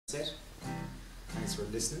Set. Thanks for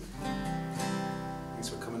listening. Thanks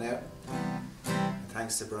for coming out. And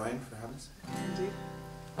thanks to Brian for having us. Indeed.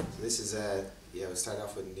 So this is yeah, we'll start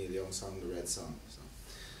off with a Neil Young song, The Red Song. So.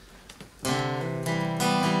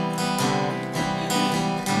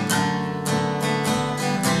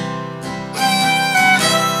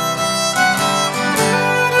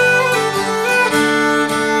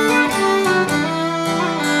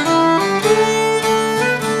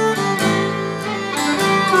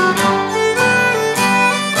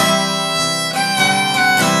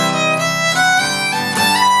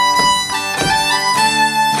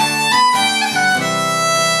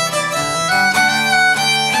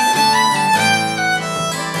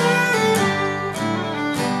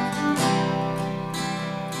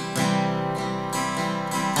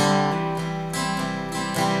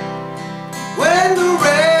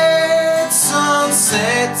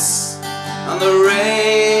 Sets on the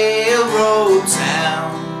railroad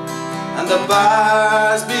town, and the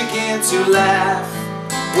bars begin to laugh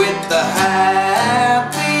with the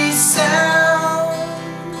happy sound.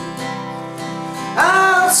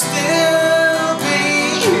 I'll still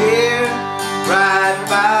be here right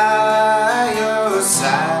by your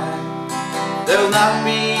side. There'll not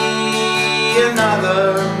be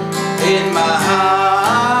another in my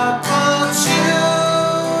heart but you.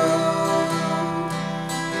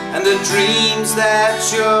 And the dreams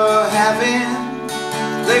that you're having,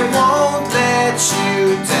 they won't let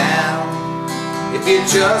you down if you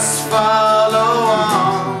just follow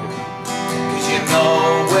on, 'cause you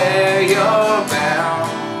know where you're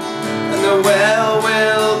bound. And the well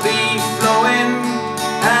will be flowing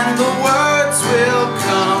and the words will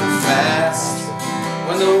come fast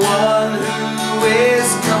when the one who is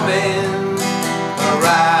coming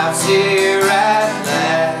arrives here at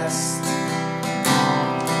last.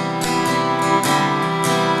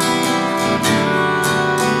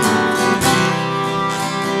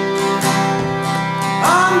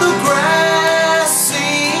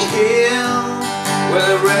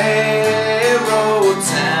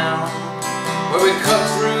 Cut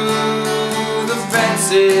through the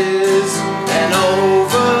fences and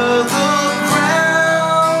over the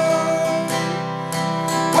ground,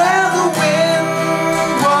 where the wind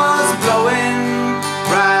was blowing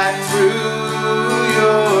right through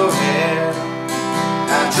your hair.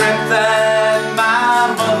 I dreamt that my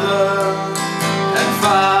mother and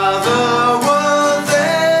father were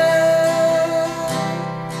there,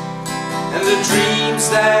 and the dreams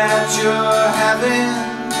that you're having,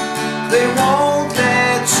 they won't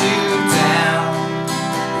let you down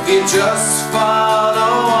if you just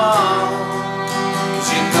follow on, 'cause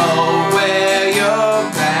you know where you're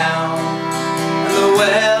bound. And the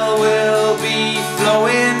well will be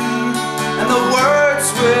flowing and the words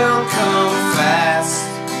will come fast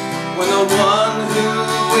when the one who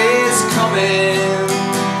is coming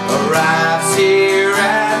arrives here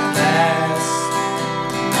at last.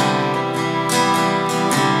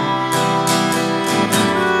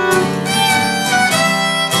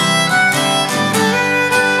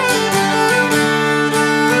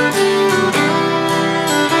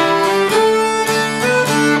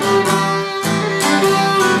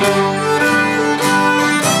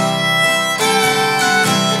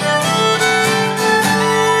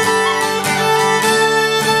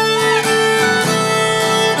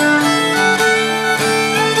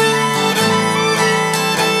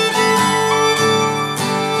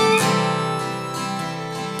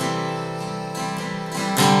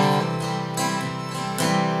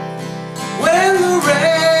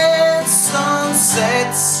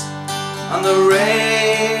 On the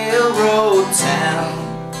railroad town,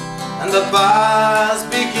 and the bars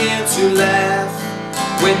begin to laugh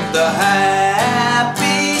with the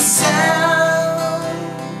happy sound.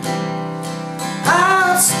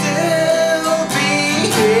 I'll still be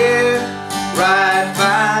here right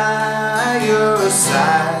by your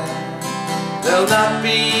side. There'll not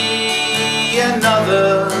be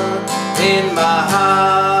another in my